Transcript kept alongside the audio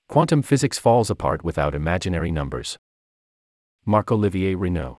Quantum physics falls apart without imaginary numbers. Marc-Olivier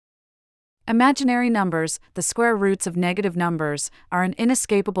Renaud. Imaginary numbers, the square roots of negative numbers, are an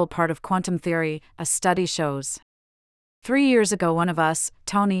inescapable part of quantum theory, a study shows. 3 years ago, one of us,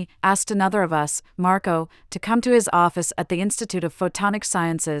 Tony, asked another of us, Marco, to come to his office at the Institute of Photonic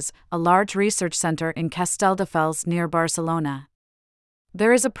Sciences, a large research center in Castelldefels near Barcelona.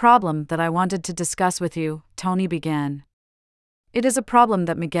 "There is a problem that I wanted to discuss with you," Tony began. "It is a problem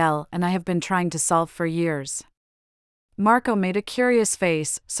that Miguel and I have been trying to solve for years." Marco made a curious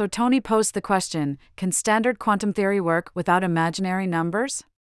face, so Tony posed the question, can standard quantum theory work without imaginary numbers?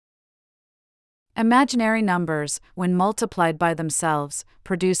 Imaginary numbers, when multiplied by themselves,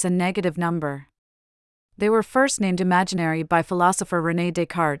 produce a negative number. They were first named imaginary by philosopher René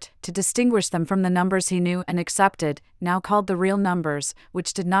Descartes to distinguish them from the numbers he knew and accepted, now called the real numbers,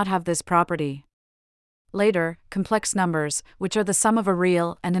 which did not have this property. Later, complex numbers, which are the sum of a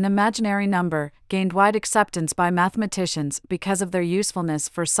real and an imaginary number, gained wide acceptance by mathematicians because of their usefulness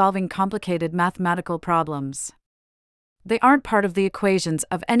for solving complicated mathematical problems. They aren't part of the equations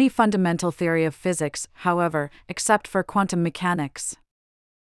of any fundamental theory of physics, however, except for quantum mechanics.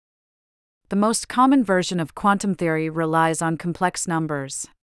 The most common version of quantum theory relies on complex numbers.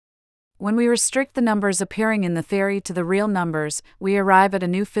 When we restrict the numbers appearing in the theory to the real numbers, we arrive at a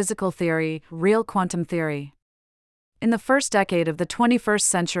new physical theory, real quantum theory. In the first decade of the 21st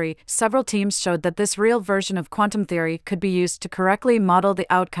century, several teams showed that this real version of quantum theory could be used to correctly model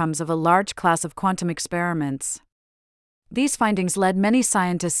the outcomes of a large class of quantum experiments. These findings led many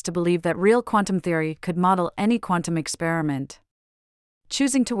scientists to believe that real quantum theory could model any quantum experiment.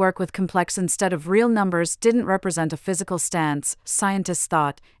 Choosing to work with complex instead of real numbers didn't represent a physical stance, scientists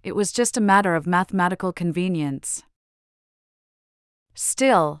thought, it was just a matter of mathematical convenience.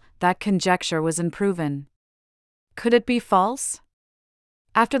 Still, that conjecture was unproven. Could it be false?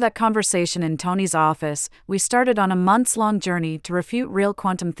 After that conversation in Tony's office, we started on a months-long journey to refute real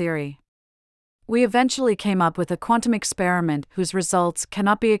quantum theory. We eventually came up with a quantum experiment whose results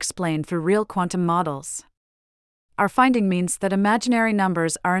cannot be explained through real quantum models. Our finding means that imaginary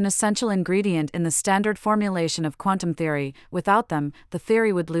numbers are an essential ingredient in the standard formulation of quantum theory. Without them, the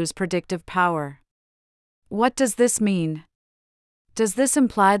theory would lose predictive power. What does this mean? Does this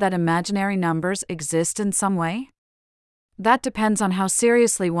imply that imaginary numbers exist in some way? That depends on how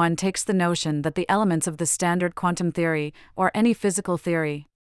seriously one takes the notion that the elements of the standard quantum theory, or any physical theory,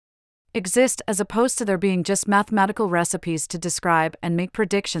 exist as opposed to there being just mathematical recipes to describe and make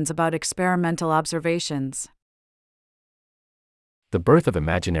predictions about experimental observations. The birth of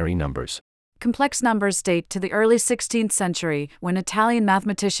imaginary numbers. Complex numbers date to the early 16th century, when Italian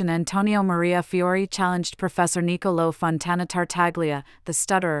mathematician Antonio Maria Fiori challenged Professor Niccolò Fontana Tartaglia, the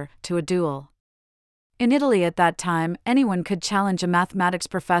stutterer, to a duel. In Italy at that time, anyone could challenge a mathematics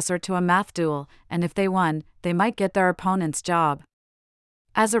professor to a math duel, and if they won, they might get their opponent's job.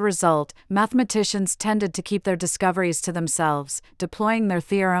 As a result, mathematicians tended to keep their discoveries to themselves, deploying their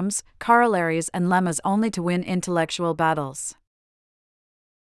theorems, corollaries, and lemmas only to win intellectual battles.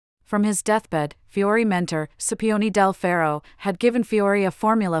 From his deathbed, Fiori mentor, Scipione del Ferro, had given Fiori a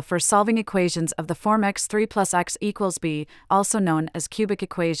formula for solving equations of the form x3 plus x equals b, also known as cubic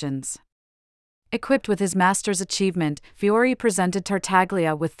equations. Equipped with his master's achievement, Fiori presented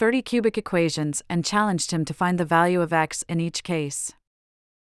Tartaglia with 30 cubic equations and challenged him to find the value of x in each case.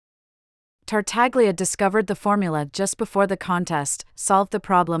 Tartaglia discovered the formula just before the contest, solved the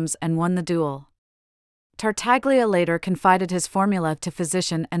problems, and won the duel. Tartaglia later confided his formula to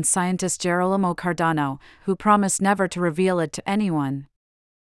physician and scientist Gerolamo Cardano, who promised never to reveal it to anyone.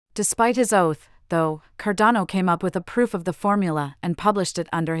 Despite his oath, though, Cardano came up with a proof of the formula and published it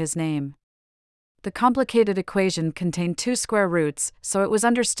under his name. The complicated equation contained 2 square roots, so it was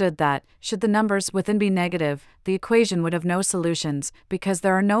understood that, should the numbers within be negative, the equation would have no solutions, because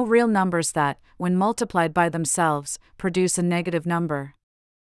there are no real numbers that, when multiplied by themselves, produce a negative number.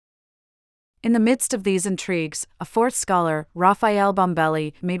 In the midst of these intrigues, a fourth scholar, Raphael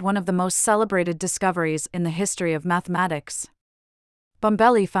Bombelli, made one of the most celebrated discoveries in the history of mathematics.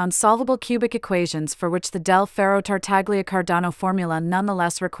 Bombelli found solvable cubic equations for which the del Ferro-Tartaglia-Cardano formula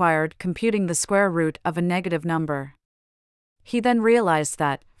nonetheless required computing the square root of a negative number. He then realized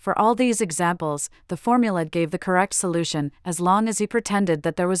that, for all these examples, the formula gave the correct solution as long as he pretended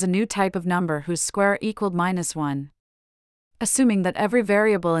that there was a new type of number whose square equaled -1. Assuming that every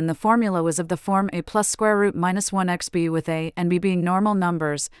variable in the formula was of the form a plus square root minus 1xb with a and b being normal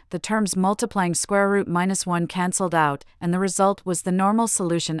numbers, the terms multiplying square root minus 1 cancelled out, and the result was the normal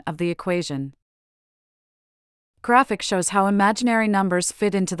solution of the equation. Graphic shows how imaginary numbers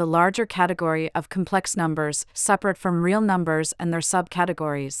fit into the larger category of complex numbers, separate from real numbers and their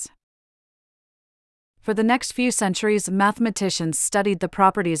subcategories. For the next few centuries, mathematicians studied the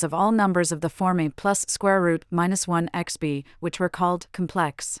properties of all numbers of the form a plus square root minus 1 xb, which were called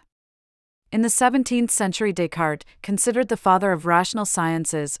complex. In the 17th century, Descartes, considered the father of rational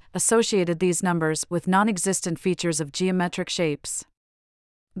sciences, associated these numbers with non-existent features of geometric shapes.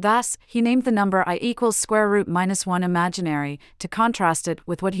 Thus, he named the number I equals square root minus 1 imaginary, to contrast it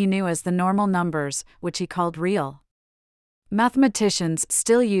with what he knew as the normal numbers, which he called real. Mathematicians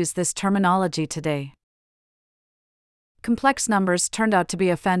still use this terminology today. Complex numbers turned out to be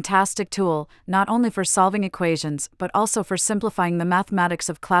a fantastic tool, not only for solving equations but also for simplifying the mathematics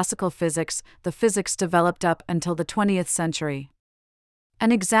of classical physics, the physics developed up until the 20th century.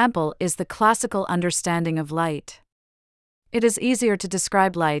 An example is the classical understanding of light. It is easier to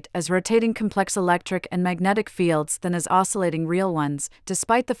describe light as rotating complex electric and magnetic fields than as oscillating real ones,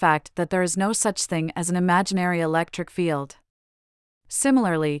 despite the fact that there is no such thing as an imaginary electric field.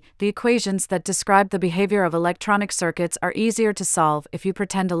 Similarly, the equations that describe the behavior of electronic circuits are easier to solve if you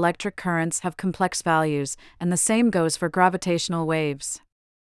pretend electric currents have complex values, and the same goes for gravitational waves.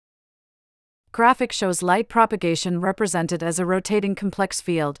 Graphic shows light propagation represented as a rotating complex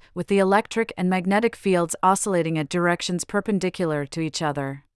field, with the electric and magnetic fields oscillating at directions perpendicular to each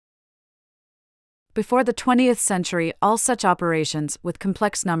other. Before the 20th century, all such operations with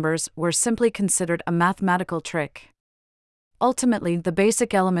complex numbers were simply considered a mathematical trick. Ultimately, the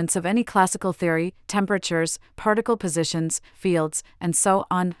basic elements of any classical theory, temperatures, particle positions, fields, and so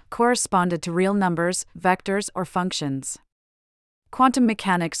on, corresponded to real numbers, vectors, or functions. Quantum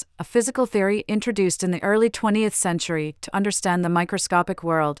mechanics, a physical theory introduced in the early 20th century to understand the microscopic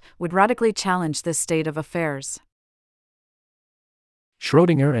world, would radically challenge this state of affairs.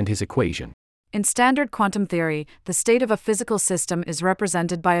 Schrödinger and his equation. In standard quantum theory, the state of a physical system is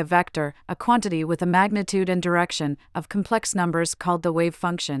represented by a vector, a quantity with a magnitude and direction, of complex numbers called the wave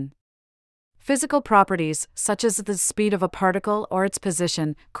function. Physical properties, such as the speed of a particle or its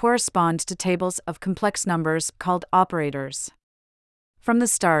position, correspond to tables of complex numbers called operators. From the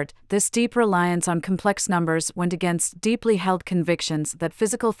start, this deep reliance on complex numbers went against deeply held convictions that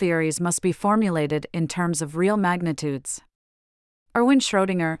physical theories must be formulated in terms of real magnitudes. Erwin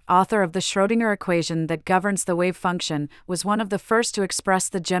Schrödinger, author of the Schrödinger equation that governs the wave function, was one of the first to express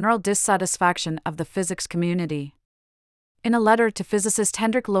the general dissatisfaction of the physics community. In a letter to physicist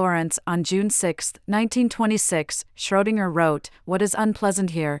Hendrik Lorentz on June 6, 1926, Schrödinger wrote, "What is unpleasant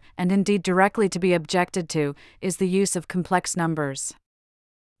here, and indeed directly to be objected to, is the use of complex numbers.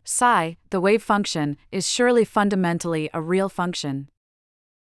 Psi, the wave function, is surely fundamentally a real function."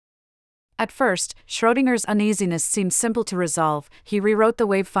 At first, Schrödinger's uneasiness seemed simple to resolve. He rewrote the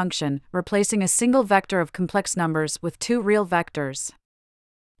wave function, replacing a single vector of complex numbers with two real vectors.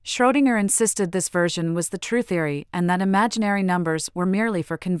 Schrödinger insisted this version was the true theory and that imaginary numbers were merely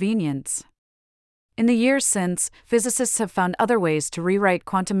for convenience. In the years since, physicists have found other ways to rewrite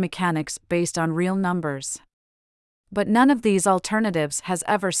quantum mechanics based on real numbers. But none of these alternatives has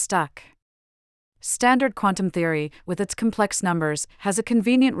ever stuck. Standard quantum theory, with its complex numbers, has a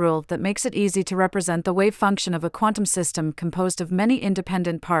convenient rule that makes it easy to represent the wave function of a quantum system composed of many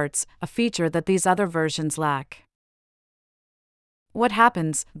independent parts, a feature that these other versions lack. What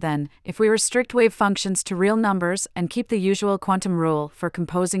happens, then, if we restrict wave functions to real numbers and keep the usual quantum rule for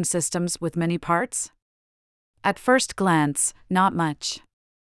composing systems with many parts? At first glance, not much.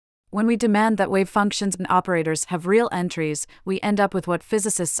 When we demand that wave functions and operators have real entries, we end up with what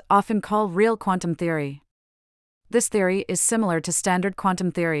physicists often call real quantum theory. This theory is similar to standard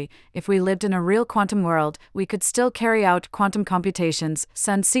quantum theory. If we lived in a real quantum world, we could still carry out quantum computations,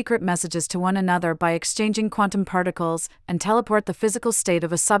 send secret messages to one another by exchanging quantum particles, and teleport the physical state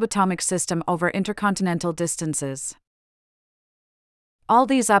of a subatomic system over intercontinental distances. All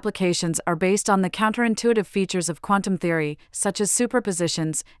these applications are based on the counterintuitive features of quantum theory, such as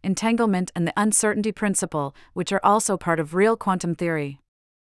superpositions, entanglement, and the uncertainty principle, which are also part of real quantum theory.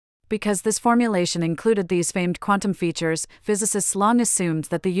 Because this formulation included these famed quantum features, physicists long assumed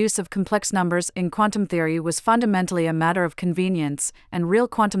that the use of complex numbers in quantum theory was fundamentally a matter of convenience, and real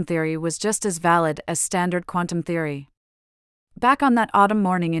quantum theory was just as valid as standard quantum theory. Back on that autumn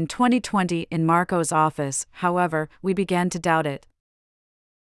morning in 2020 in Marco's office, however, we began to doubt it.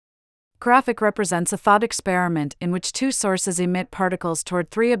 Graphic represents a thought experiment in which two sources emit particles toward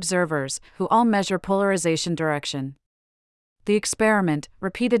three observers, who all measure polarization direction. The experiment,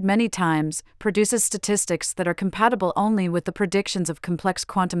 repeated many times, produces statistics that are compatible only with the predictions of complex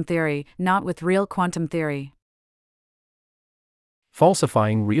quantum theory, not with real quantum theory.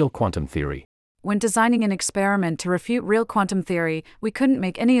 Falsifying real quantum theory. When designing an experiment to refute real quantum theory, we couldn't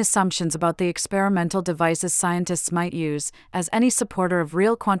make any assumptions about the experimental devices scientists might use, as any supporter of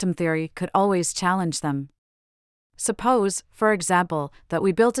real quantum theory could always challenge them. Suppose, for example, that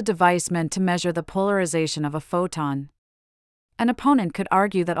we built a device meant to measure the polarization of a photon. An opponent could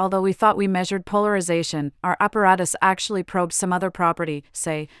argue that although we thought we measured polarization, our apparatus actually probed some other property,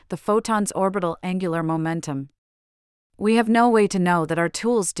 say, the photon's orbital angular momentum. We have no way to know that our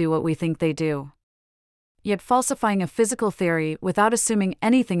tools do what we think they do. Yet falsifying a physical theory without assuming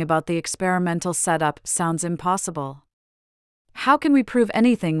anything about the experimental setup sounds impossible. How can we prove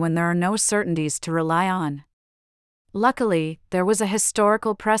anything when there are no certainties to rely on? Luckily, there was a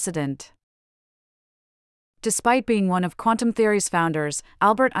historical precedent. Despite being one of quantum theory's founders,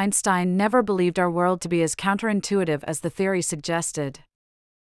 Albert Einstein never believed our world to be as counterintuitive as the theory suggested.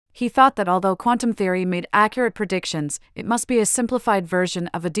 He thought that although quantum theory made accurate predictions, it must be a simplified version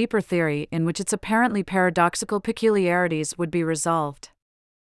of a deeper theory in which its apparently paradoxical peculiarities would be resolved.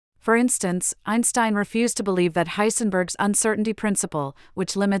 For instance, Einstein refused to believe that Heisenberg's uncertainty principle,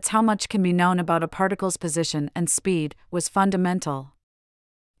 which limits how much can be known about a particle's position and speed, was fundamental.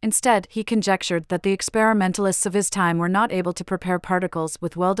 Instead, he conjectured that the experimentalists of his time were not able to prepare particles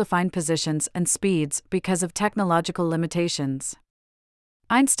with well-defined positions and speeds because of technological limitations.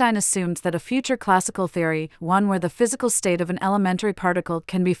 Einstein assumed that a future classical theory, one where the physical state of an elementary particle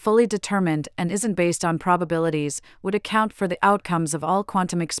can be fully determined and isn't based on probabilities, would account for the outcomes of all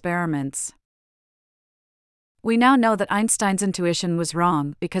quantum experiments. We now know that Einstein's intuition was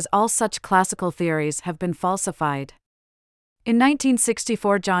wrong because all such classical theories have been falsified. In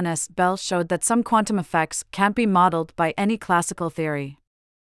 1964, John S. Bell showed that some quantum effects can't be modeled by any classical theory.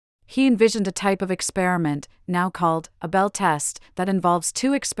 He envisioned a type of experiment, now called a Bell test, that involves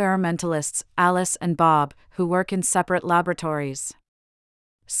two experimentalists, Alice and Bob, who work in separate laboratories.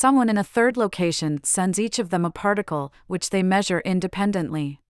 Someone in a third location sends each of them a particle, which they measure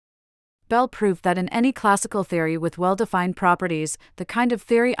independently. Bell proved that in any classical theory with well-defined properties, the kind of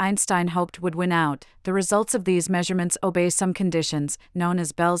theory Einstein hoped would win out, the results of these measurements obey some conditions, known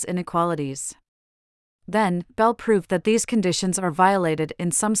as Bell's inequalities. Then, Bell proved that these conditions are violated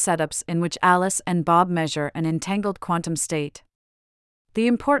in some setups in which Alice and Bob measure an entangled quantum state. The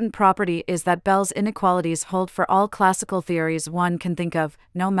important property is that Bell's inequalities hold for all classical theories one can think of,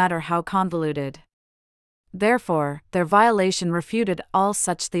 no matter how convoluted. Therefore, their violation refuted all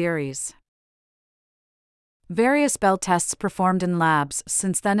such theories. Various Bell tests performed in labs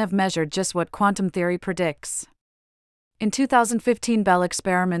since then have measured just what quantum theory predicts. In 2015, Bell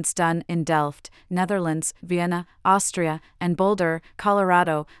experiments done in Delft, Netherlands, Vienna, Austria, and Boulder,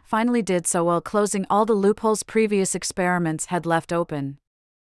 Colorado, finally did so while closing all the loopholes previous experiments had left open.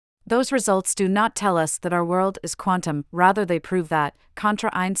 Those results do not tell us that our world is quantum, rather they prove that, contra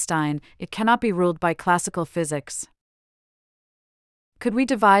Einstein, it cannot be ruled by classical physics. Could we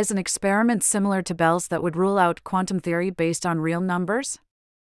devise an experiment similar to Bell's that would rule out quantum theory based on real numbers?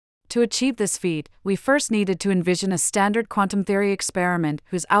 To achieve this feat, we first needed to envision a standard quantum theory experiment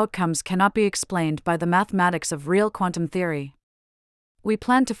whose outcomes cannot be explained by the mathematics of real quantum theory. We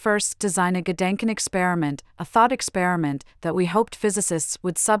planned to first design a Gedanken experiment, a thought experiment that we hoped physicists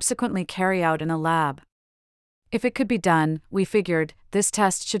would subsequently carry out in a lab. If it could be done, we figured, this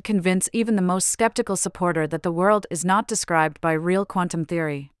test should convince even the most skeptical supporter that the world is not described by real quantum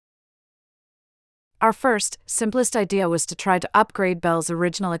theory. Our first, simplest idea was to try to upgrade Bell's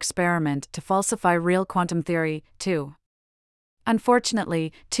original experiment to falsify real quantum theory, too.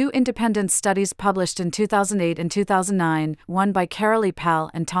 Unfortunately, two independent studies published in 2008 and 2009, one by Carolee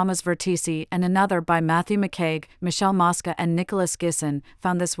Pal and Thomas Vertisi and another by Matthew McCaig, Michelle Mosca and Nicholas Gisson,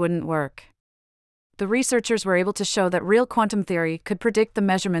 found this wouldn't work. The researchers were able to show that real quantum theory could predict the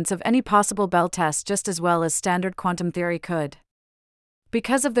measurements of any possible Bell test just as well as standard quantum theory could.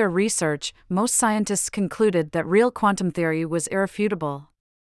 Because of their research, most scientists concluded that real quantum theory was irrefutable.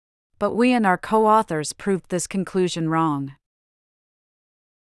 But we and our co-authors proved this conclusion wrong.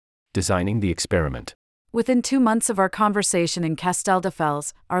 Designing the experiment. Within 2 months of our conversation in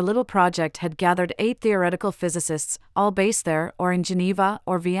Casteldefels, our little project had gathered 8 theoretical physicists, all based there or in Geneva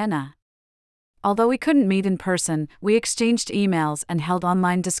or Vienna. Although we couldn't meet in person, we exchanged emails and held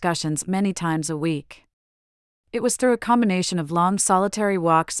online discussions many times a week. It was through a combination of long solitary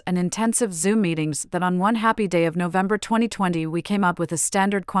walks and intensive Zoom meetings that on one happy day of November 2020 we came up with a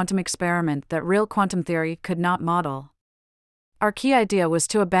standard quantum experiment that real quantum theory could not model. Our key idea was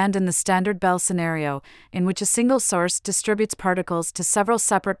to abandon the standard Bell scenario, in which a single source distributes particles to several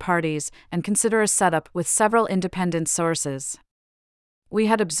separate parties, and consider a setup with several independent sources. We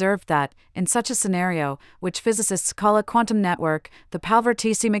had observed that, in such a scenario, which physicists call a quantum network, the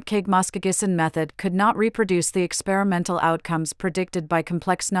Palver-TC-McCaig-Moskegisin method could not reproduce the experimental outcomes predicted by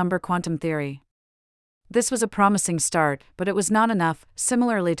complex number quantum theory. This was a promising start, but it was not enough.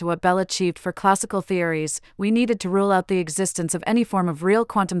 Similarly to what Bell achieved for classical theories, we needed to rule out the existence of any form of real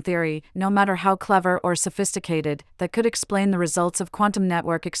quantum theory, no matter how clever or sophisticated, that could explain the results of quantum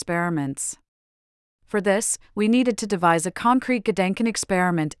network experiments. For this, we needed to devise a concrete Gedanken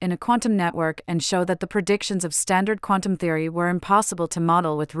experiment in a quantum network and show that the predictions of standard quantum theory were impossible to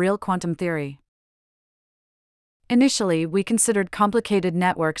model with real quantum theory. Initially, we considered complicated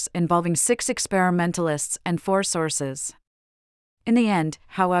networks involving 6 experimentalists and 4 sources. In the end,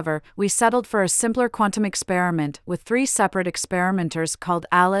 however, we settled for a simpler quantum experiment with 3 separate experimenters called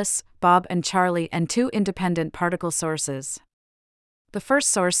Alice, Bob, and Charlie, and 2 independent particle sources. The first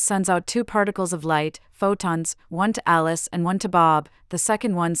source sends out 2 particles of light, photons, one to Alice and one to Bob. The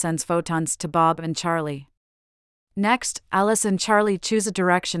second one sends photons to Bob and Charlie. Next, Alice and Charlie choose a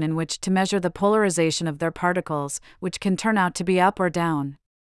direction in which to measure the polarization of their particles, which can turn out to be up or down.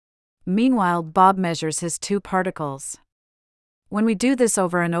 Meanwhile, Bob measures his 2 particles. When we do this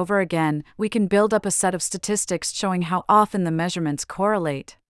over and over again, we can build up a set of statistics showing how often the measurements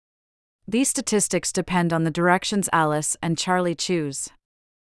correlate. These statistics depend on the directions Alice and Charlie choose.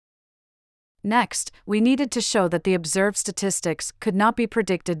 Next, we needed to show that the observed statistics could not be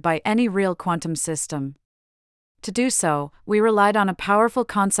predicted by any real quantum system. To do so, we relied on a powerful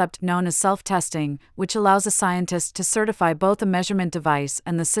concept known as self-testing, which allows a scientist to certify both a measurement device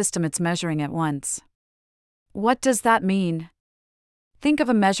and the system it's measuring at once. What does that mean? Think of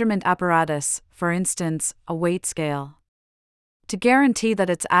a measurement apparatus, for instance, a weight scale. To guarantee that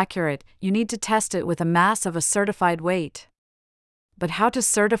it's accurate, you need to test it with a mass of a certified weight. But how to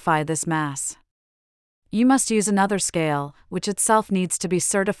certify this mass? You must use another scale, which itself needs to be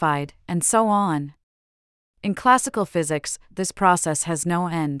certified, and so on. In classical physics, this process has no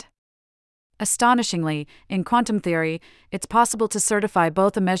end. Astonishingly, in quantum theory, it's possible to certify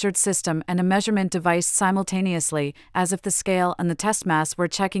both a measured system and a measurement device simultaneously, as if the scale and the test mass were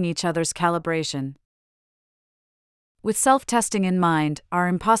checking each other's calibration. With self-testing in mind, our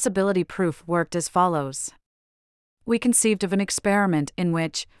impossibility proof worked as follows. We conceived of an experiment in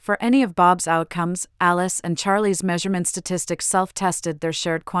which, for any of Bob's outcomes, Alice and Charlie's measurement statistics self-tested their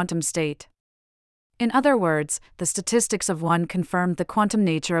shared quantum state. In other words, the statistics of one confirmed the quantum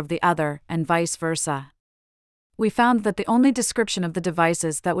nature of the other, and vice versa. We found that the only description of the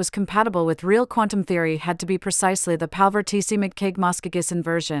devices that was compatible with real quantum theory had to be precisely the Palver-TC-McCaig-Moskegisin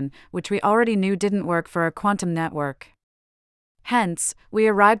version, which we already knew didn't work for a quantum network. Hence, we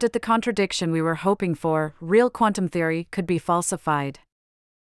arrived at the contradiction we were hoping for: real quantum theory could be falsified.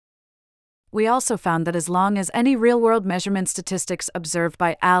 We also found that as long as any real-world measurement statistics observed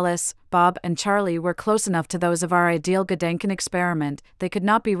by Alice, Bob, and Charlie were close enough to those of our ideal Gedanken experiment, they could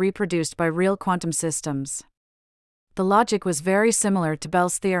not be reproduced by real quantum systems. The logic was very similar to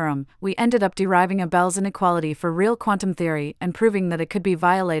Bell's theorem. We ended up deriving a Bell's inequality for real quantum theory and proving that it could be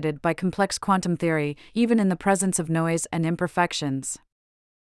violated by complex quantum theory, even in the presence of noise and imperfections.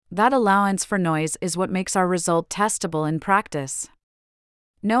 That allowance for noise is what makes our result testable in practice.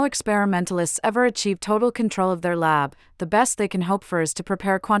 No experimentalists ever achieve total control of their lab. The best they can hope for is to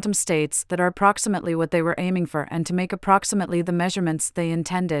prepare quantum states that are approximately what they were aiming for and to make approximately the measurements they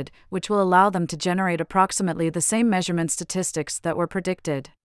intended, which will allow them to generate approximately the same measurement statistics that were predicted.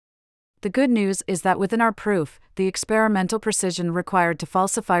 The good news is that within our proof, the experimental precision required to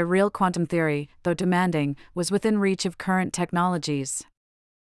falsify real quantum theory, though demanding, was within reach of current technologies.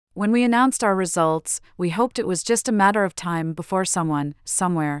 When we announced our results, we hoped it was just a matter of time before someone,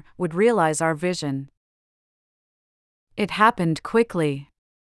 somewhere, would realize our vision. It happened quickly.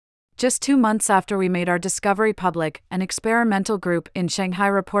 Just 2 months after we made our discovery public, an experimental group in Shanghai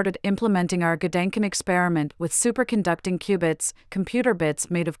reported implementing our Gedanken experiment with superconducting qubits, computer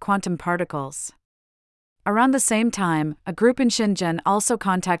bits made of quantum particles. Around the same time, a group in Shenzhen also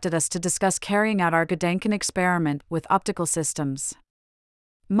contacted us to discuss carrying out our Gedanken experiment with optical systems.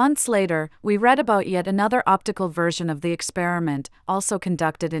 Months later, we read about yet another optical version of the experiment, also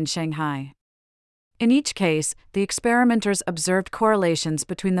conducted in Shanghai. In each case, the experimenters observed correlations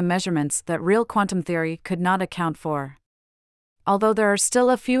between the measurements that real quantum theory could not account for. Although there are still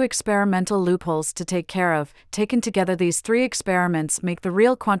a few experimental loopholes to take care of, taken together these 3 experiments make the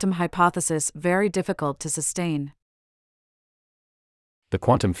real quantum hypothesis very difficult to sustain. The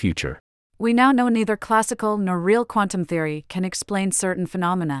quantum future. We now know neither classical nor real quantum theory can explain certain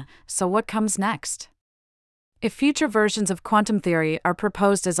phenomena, so what comes next? If future versions of quantum theory are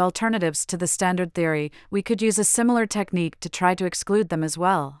proposed as alternatives to the standard theory, we could use a similar technique to try to exclude them as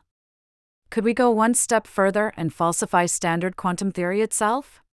well. Could we go one step further and falsify standard quantum theory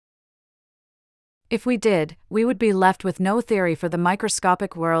itself? If we did, we would be left with no theory for the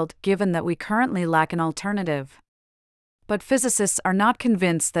microscopic world, given that we currently lack an alternative. But physicists are not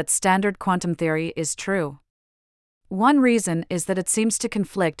convinced that standard quantum theory is true. One reason is that it seems to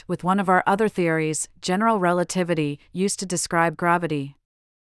conflict with one of our other theories, general relativity, used to describe gravity.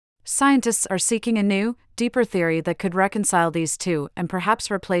 Scientists are seeking a new, deeper theory that could reconcile these two and perhaps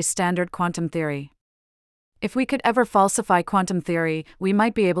replace standard quantum theory. If we could ever falsify quantum theory, we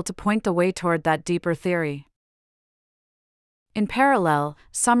might be able to point the way toward that deeper theory. In parallel,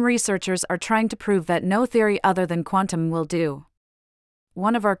 some researchers are trying to prove that no theory other than quantum will do.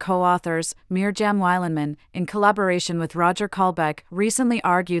 One of our co-authors, Mirjam Weilenmann, in collaboration with Roger Kalbeck, recently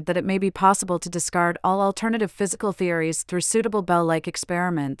argued that it may be possible to discard all alternative physical theories through suitable Bell-like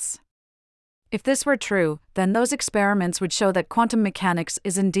experiments. If this were true, then those experiments would show that quantum mechanics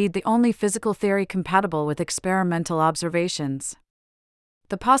is indeed the only physical theory compatible with experimental observations.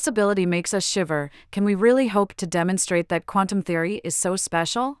 The possibility makes us shiver. Can we really hope to demonstrate that quantum theory is so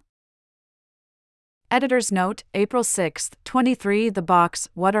special? Editor's note, April 6, 23. The box,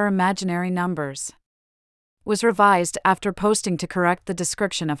 What Are Imaginary Numbers? Was revised after posting to correct the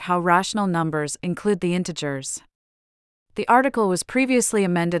description of how rational numbers include the integers. The article was previously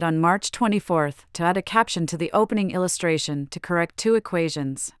amended on March 24 to add a caption to the opening illustration to correct two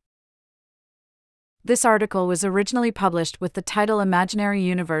equations. This article was originally published with the title Imaginary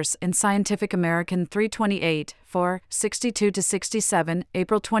Universe in Scientific American 328, 4, 62-67,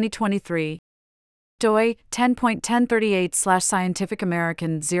 April 2023. doi 10.1038/Scientific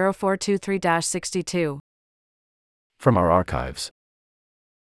American 0423-62. From our archives.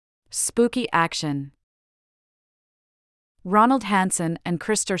 Spooky Action. Ronald Hansen and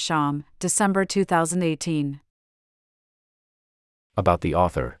Christer Scham, December 2018. About the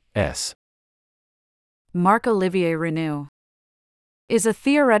author, S. Marc-Olivier Renou is a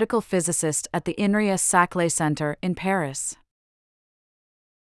theoretical physicist at the Henriette-Saclay Center in Paris.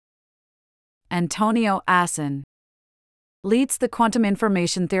 Antonio Assin leads the Quantum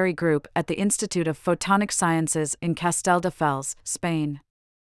Information Theory Group at the Institute of Photonic Sciences in Castelldefels, Spain.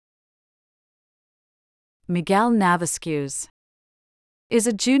 Miguel Navascues is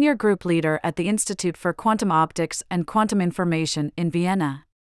a junior group leader at the Institute for Quantum Optics and Quantum Information in Vienna.